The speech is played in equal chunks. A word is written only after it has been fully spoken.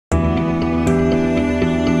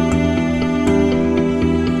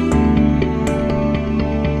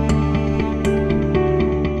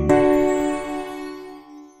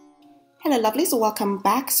my lovelies, welcome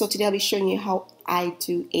back. So today I'll be showing you how I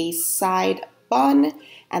do a side bun,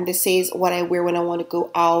 and this is what I wear when I want to go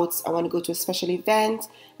out, I want to go to a special event,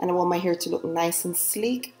 and I want my hair to look nice and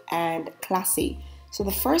sleek and classy. So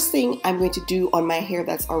the first thing I'm going to do on my hair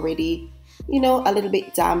that's already, a little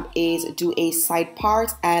bit damp is do a side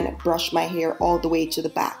part and brush my hair all the way to the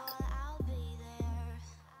back.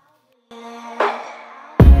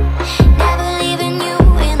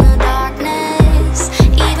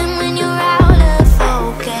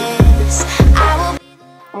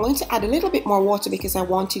 I'm going to add a little bit more water because I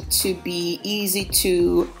want it to be easy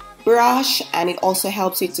to brush, and it also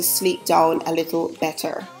helps it to sleek down a little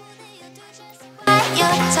better.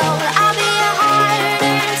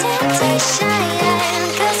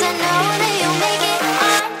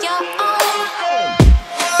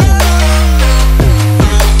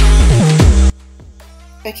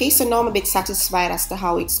 Okay, so now I'm a bit satisfied as to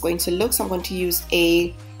how it's going to look, so I'm going to use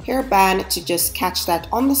a hairband to just catch that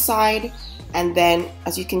on the side. And then,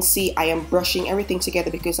 as you can see, I am brushing everything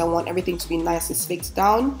together because I want everything to be nice and slicked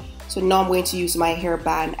down. So now I'm going to use my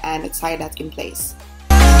hairband and tie that in place.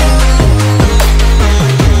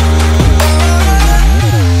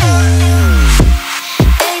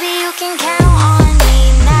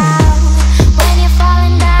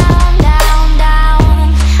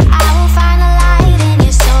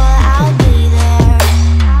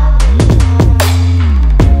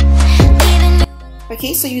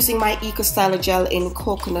 Okay, so using my Eco Styler gel in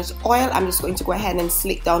coconut oil, I'm just going to go ahead and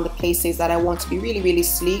slick down the places that I want to be really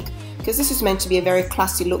sleek, because this is meant to be a very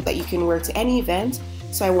classy look that you can wear to any event.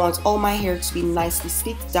 So I want all my hair to be nicely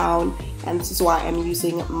slicked down, and this is why I'm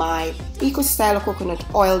using my Eco Styler coconut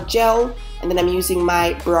oil gel, and then I'm using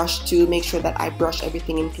my brush to make sure that I brush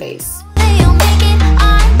everything in place.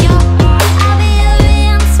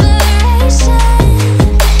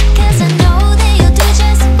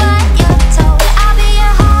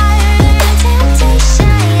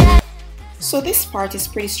 So this part is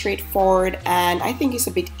pretty straightforward and I think it's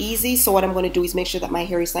a bit easy. So what I'm going to do is make sure that my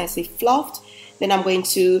hair is nicely fluffed. Then I'm going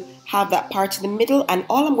to have that part in the middle, and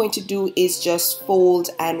all I'm going to do is just fold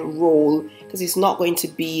and roll because it's not going to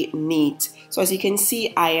be neat. So as you can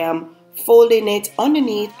see, I am folding it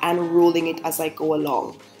underneath and rolling it as I go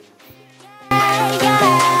along.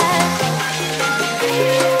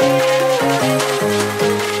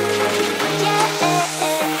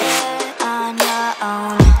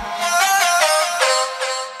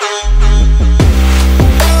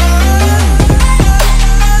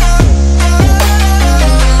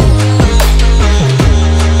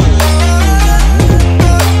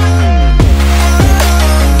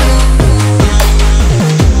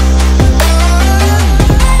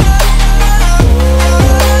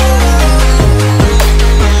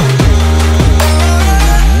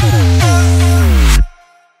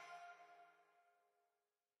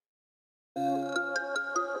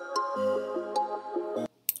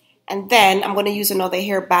 And then I'm going to use another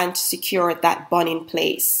hairband to secure that bun in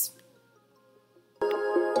place.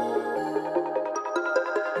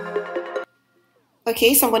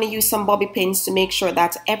 Okay, so I'm going to use some bobby pins to make sure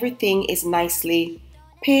that everything is nicely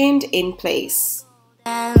pinned in place.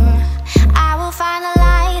 I will find a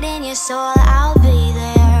light in your soul, I'll be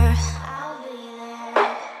there.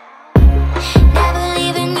 Never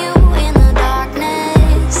leaving you in the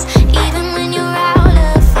darkness, even when you're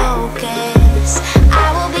out of focus.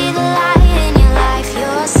 I will be the light in your life,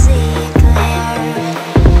 you'll see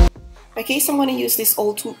clear. Okay, so I'm going to use this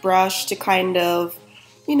old toothbrush to kind of,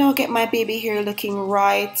 get my baby hair looking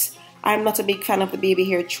right. I'm not a big fan of the baby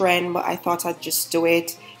hair trend, but I thought I'd just do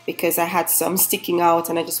it because I had some sticking out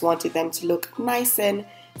and I just wanted them to look nice and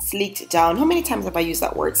sleeked down. How many times have I used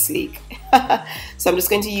that word sleek? So I'm just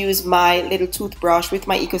going to use my little toothbrush with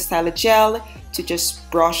my Eco Styler gel to just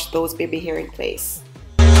brush those baby hair in place.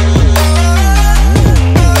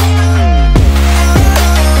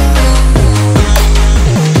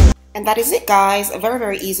 And that is it, guys. A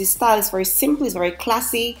very easy style. It's very simple, it's very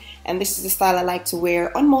classy, and this is the style I like to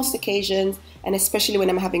wear on most occasions, and especially when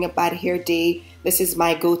I'm having a bad hair day. This is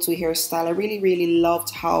my go-to hairstyle. I really loved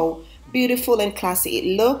how beautiful and classy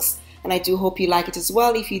it looks, and I do hope you like it as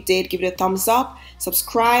well. If you did, give it a thumbs up,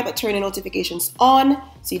 subscribe, turn the notifications on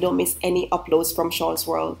so you don't miss any uploads from Shaunz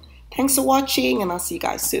World. Thanks for watching, and I'll see you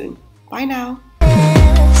guys soon. Bye now.